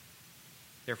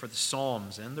 Therefore, the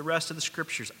Psalms and the rest of the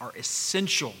Scriptures are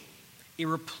essential,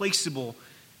 irreplaceable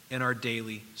in our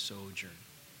daily sojourn.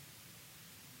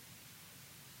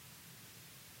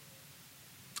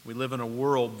 We live in a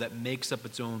world that makes up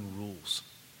its own rules,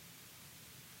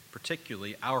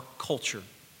 particularly our culture.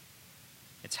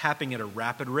 It's happening at a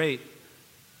rapid rate.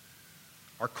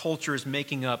 Our culture is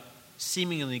making up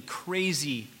seemingly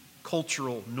crazy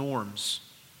cultural norms.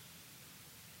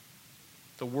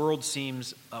 The world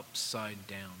seems upside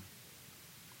down.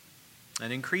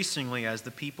 And increasingly, as the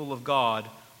people of God,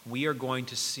 we are going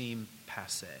to seem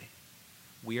passé.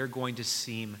 We are going to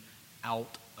seem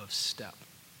out of step.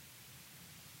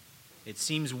 It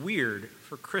seems weird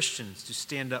for Christians to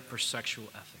stand up for sexual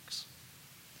ethics.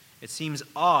 It seems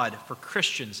odd for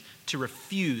Christians to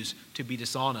refuse to be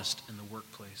dishonest in the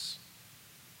workplace.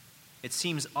 It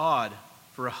seems odd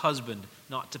for a husband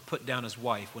not to put down his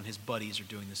wife when his buddies are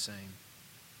doing the same.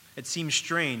 It seems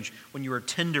strange when you are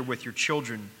tender with your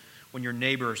children, when your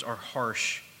neighbors are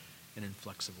harsh and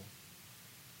inflexible.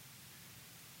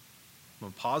 From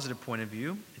a positive point of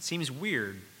view, it seems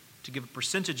weird to give a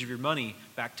percentage of your money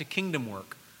back to kingdom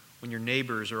work when your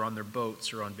neighbors are on their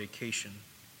boats or on vacation.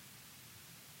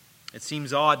 It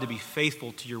seems odd to be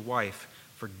faithful to your wife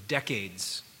for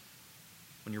decades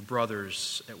when your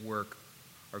brothers at work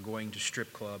are going to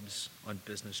strip clubs on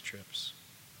business trips.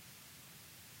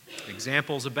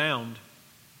 Examples abound,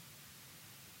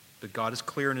 but God is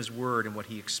clear in His Word in what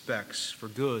He expects for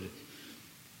good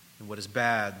and what is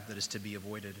bad that is to be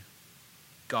avoided.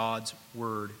 God's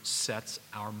Word sets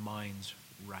our minds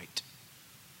right.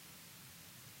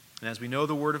 And as we know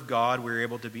the Word of God, we're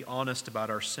able to be honest about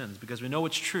our sins because we know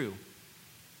it's true.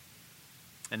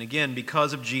 And again,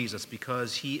 because of Jesus,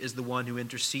 because He is the one who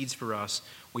intercedes for us,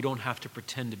 we don't have to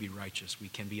pretend to be righteous. We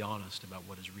can be honest about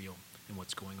what is real and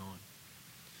what's going on.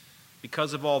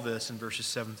 Because of all this, in verses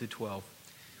 7 through 12,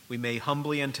 we may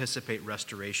humbly anticipate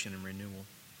restoration and renewal.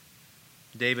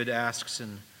 David asks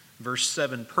in verse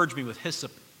 7, "Purge me with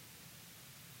hyssop."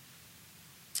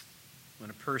 When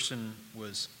a person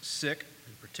was sick,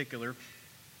 in particular,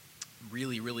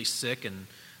 really, really sick and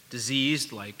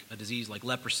diseased, like a disease like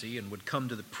leprosy, and would come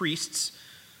to the priests,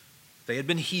 they had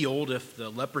been healed. If the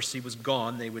leprosy was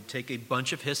gone, they would take a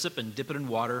bunch of hyssop and dip it in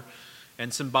water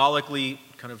and symbolically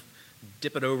kind of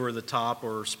dip it over the top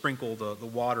or sprinkle the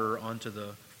water onto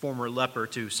the former leper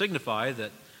to signify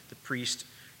that the priest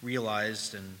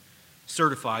realized and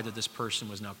certified that this person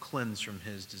was now cleansed from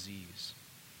his disease.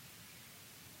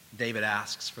 David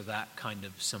asks for that kind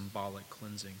of symbolic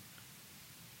cleansing.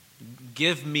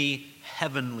 Give me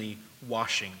heavenly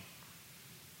washing.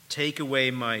 Take away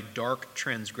my dark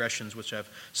transgressions which have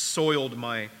soiled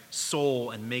my soul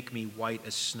and make me white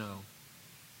as snow.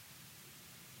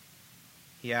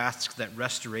 He asks that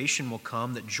restoration will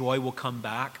come, that joy will come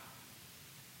back.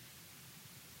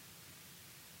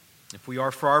 If we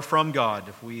are far from God,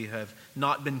 if we have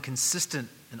not been consistent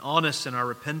and honest in our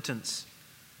repentance,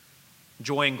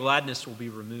 joy and gladness will be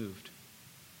removed.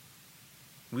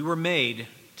 We were made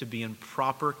to be in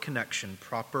proper connection,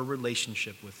 proper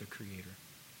relationship with the Creator.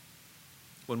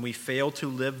 When we fail to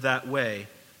live that way,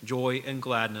 joy and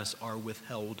gladness are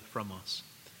withheld from us.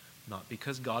 Not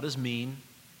because God is mean,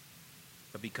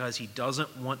 but because He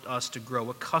doesn't want us to grow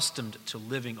accustomed to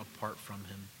living apart from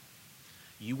Him.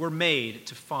 You were made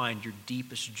to find your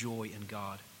deepest joy in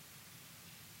God.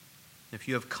 If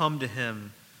you have come to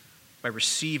Him by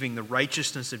receiving the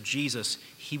righteousness of Jesus,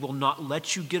 He will not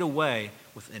let you get away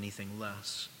with anything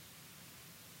less.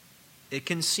 It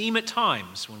can seem at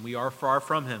times when we are far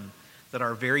from Him that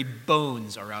our very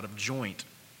bones are out of joint.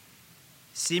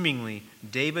 Seemingly,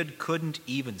 David couldn't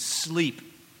even sleep.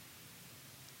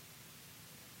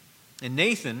 And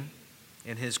Nathan,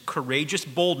 in his courageous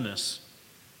boldness,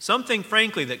 something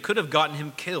frankly that could have gotten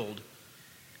him killed,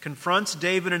 confronts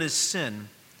David in his sin.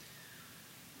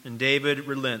 And David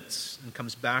relents and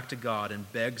comes back to God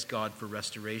and begs God for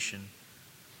restoration.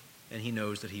 And he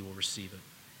knows that he will receive it.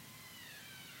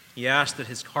 He asks that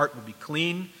his heart will be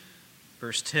clean,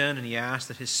 verse 10, and he asks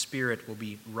that his spirit will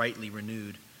be rightly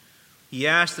renewed. He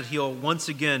asks that he'll once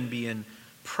again be in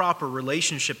proper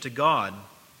relationship to God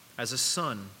as a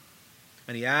son.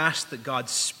 And he asks that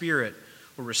God's Spirit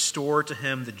will restore to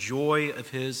him the joy of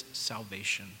his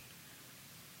salvation.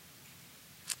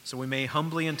 So we may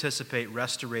humbly anticipate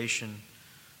restoration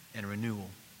and renewal.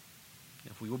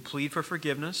 If we will plead for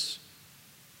forgiveness,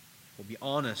 we'll be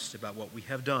honest about what we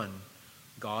have done,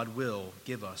 God will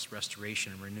give us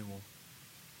restoration and renewal.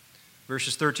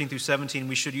 Verses 13 through 17,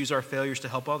 we should use our failures to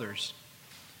help others.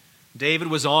 David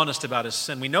was honest about his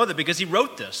sin. We know that because he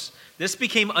wrote this. This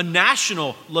became a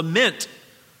national lament,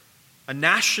 a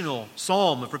national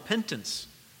psalm of repentance.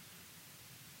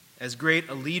 As great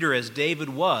a leader as David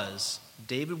was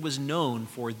known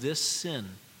for this sin.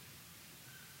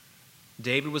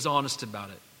 David was honest about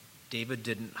it. David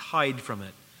didn't hide from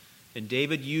it. And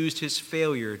David used his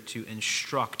failure to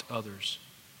instruct others.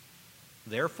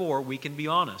 Therefore, we can be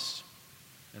honest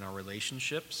in our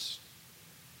relationships,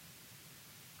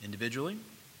 individually,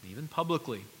 even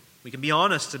publicly. We can be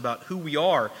honest about who we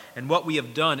are and what we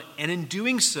have done. And in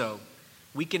doing so,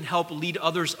 we can help lead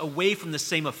others away from the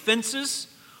same offenses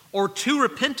or to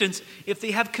repentance if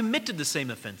they have committed the same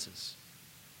offenses.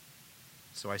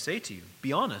 So I say to you,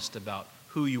 be honest about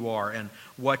who you are and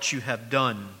what you have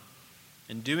done.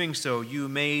 In doing so, you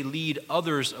may lead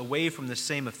others away from the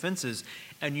same offenses,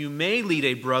 and you may lead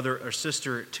a brother or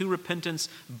sister to repentance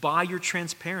by your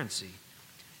transparency.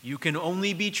 You can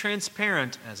only be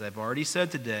transparent, as I've already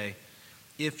said today,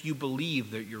 if you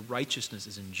believe that your righteousness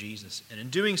is in Jesus. And in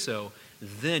doing so,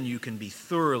 then you can be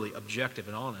thoroughly objective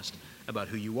and honest about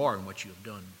who you are and what you have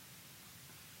done.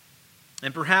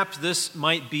 And perhaps this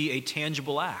might be a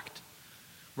tangible act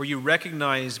where you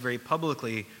recognize very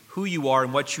publicly who you are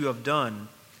and what you have done,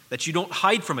 that you don't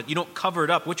hide from it, you don't cover it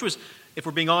up, which was, if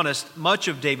we're being honest, much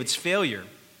of David's failure.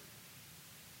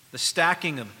 The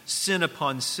stacking of sin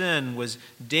upon sin was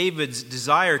David's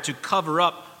desire to cover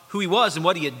up who he was and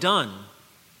what he had done.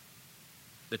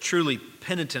 The truly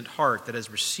penitent heart that has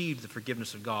received the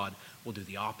forgiveness of God will do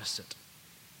the opposite.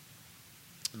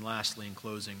 And lastly, in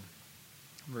closing,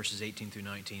 verses 18 through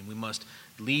 19, we must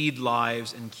lead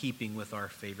lives in keeping with our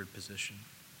favored position.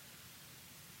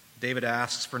 David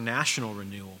asks for national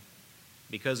renewal.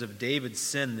 Because of David's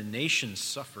sin, the nation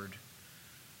suffered.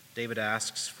 David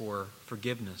asks for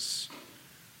forgiveness.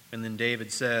 And then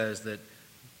David says that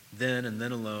then and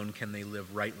then alone can they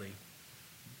live rightly.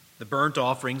 The burnt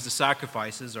offerings, the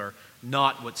sacrifices, are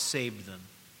not what saved them.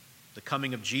 The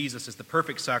coming of Jesus as the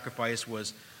perfect sacrifice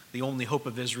was the only hope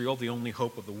of Israel, the only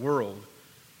hope of the world.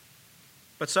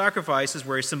 But sacrifices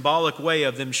were a symbolic way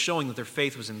of them showing that their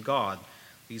faith was in God.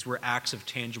 These were acts of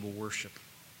tangible worship.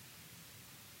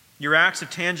 Your acts of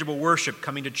tangible worship,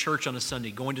 coming to church on a Sunday,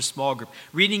 going to small group,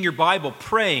 reading your Bible,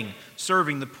 praying,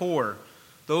 serving the poor,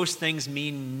 those things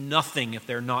mean nothing if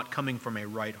they're not coming from a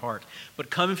right heart. But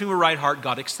coming from a right heart,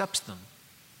 God accepts them.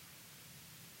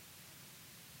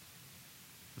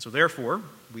 And so therefore,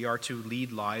 we are to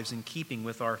lead lives in keeping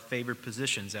with our favored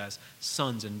positions as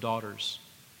sons and daughters.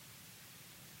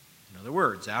 In other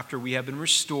words, after we have been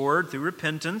restored through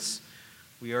repentance,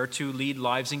 we are to lead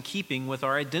lives in keeping with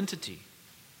our identity.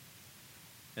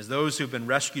 As those who have been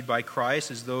rescued by Christ,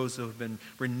 as those who have been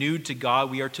renewed to God,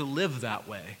 we are to live that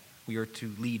way. We are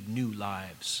to lead new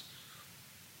lives.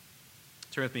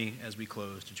 Turn with me as we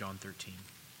close to John 13.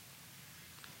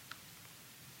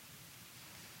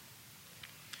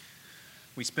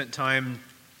 We spent time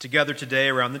together today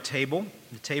around the table.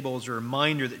 The table is a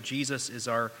reminder that Jesus is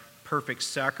our perfect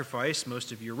sacrifice.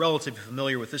 Most of you are relatively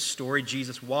familiar with this story.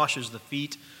 Jesus washes the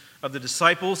feet of the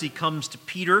disciples. He comes to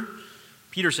Peter.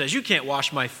 Peter says, "You can't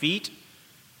wash my feet."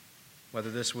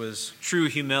 Whether this was true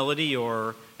humility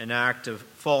or an act of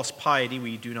false piety,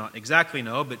 we do not exactly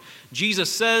know. But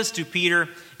Jesus says to Peter,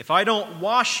 "If I don't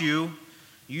wash you,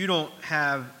 you don't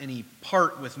have any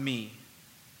part with me."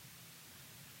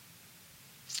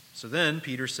 So then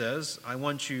Peter says, "I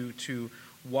want you to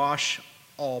wash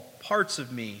all parts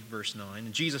of me," verse 9.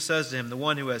 And Jesus says to him, "The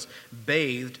one who has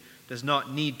bathed does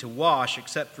not need to wash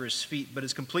except for his feet, but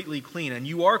is completely clean. And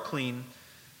you are clean,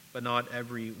 but not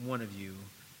every one of you.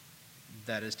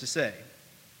 That is to say,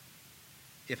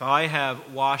 if I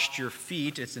have washed your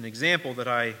feet, it's an example that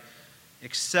I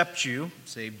accept you,"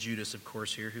 save Judas, of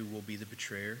course, here, who will be the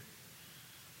betrayer.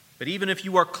 "But even if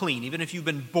you are clean, even if you've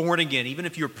been born again, even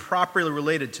if you're properly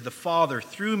related to the Father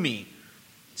through me,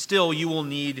 still you will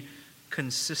need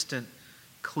consistent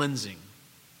cleansing.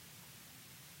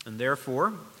 And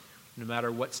therefore, no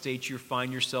matter what state you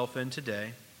find yourself in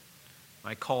today,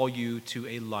 I call you to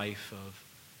a life of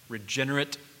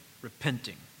regenerate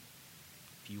repenting.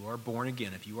 If you are born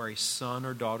again, if you are a son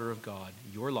or daughter of God,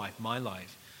 your life, my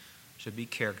life, should be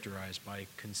characterized by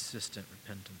consistent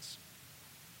repentance.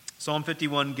 Psalm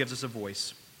 51 gives us a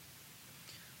voice.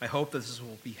 I hope that this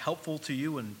will be helpful to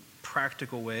you in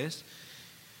practical ways.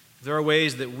 There are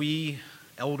ways that we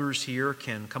elders here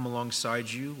can come alongside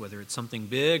you, whether it's something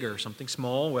big or something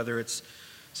small, whether it's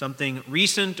something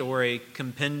recent or a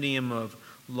compendium of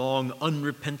long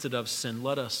unrepented of sin.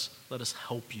 Let us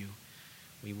help you.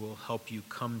 We will help you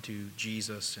come to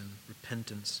Jesus in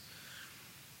repentance.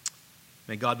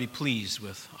 May God be pleased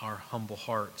with our humble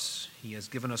hearts. He has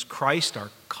given us Christ. Our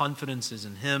confidence is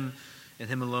in Him and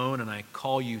Him alone, and I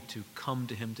call you to come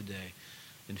to Him today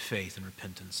in faith and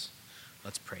repentance.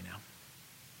 Let's pray now.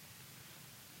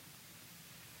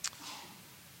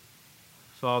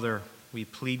 Father, we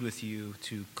plead with you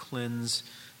to cleanse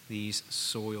these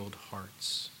soiled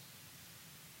hearts,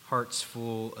 hearts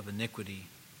full of iniquity,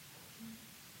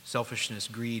 selfishness,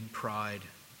 greed, pride,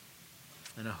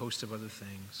 and a host of other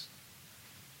things.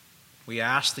 We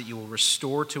ask that you will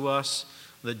restore to us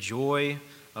the joy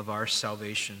of our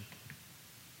salvation.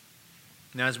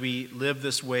 And as we live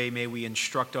this way, may we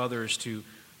instruct others to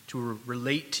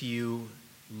relate to you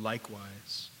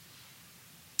likewise.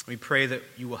 We pray that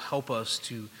you will help us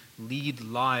to lead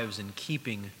lives in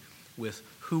keeping with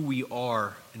who we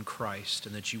are in Christ,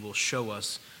 and that you will show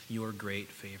us your great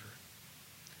favor.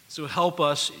 So help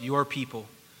us, your people,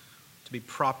 to be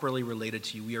properly related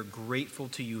to you. We are grateful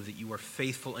to you that you are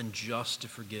faithful and just to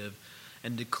forgive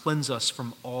and to cleanse us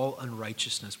from all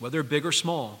unrighteousness, whether big or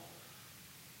small.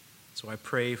 So I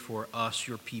pray for us,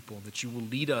 your people, that you will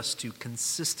lead us to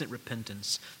consistent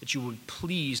repentance, that you will be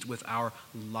pleased with our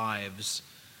lives,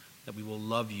 that we will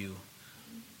love you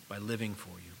by living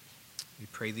for you. We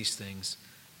pray these things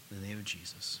in the name of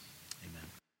Jesus.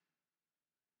 Amen.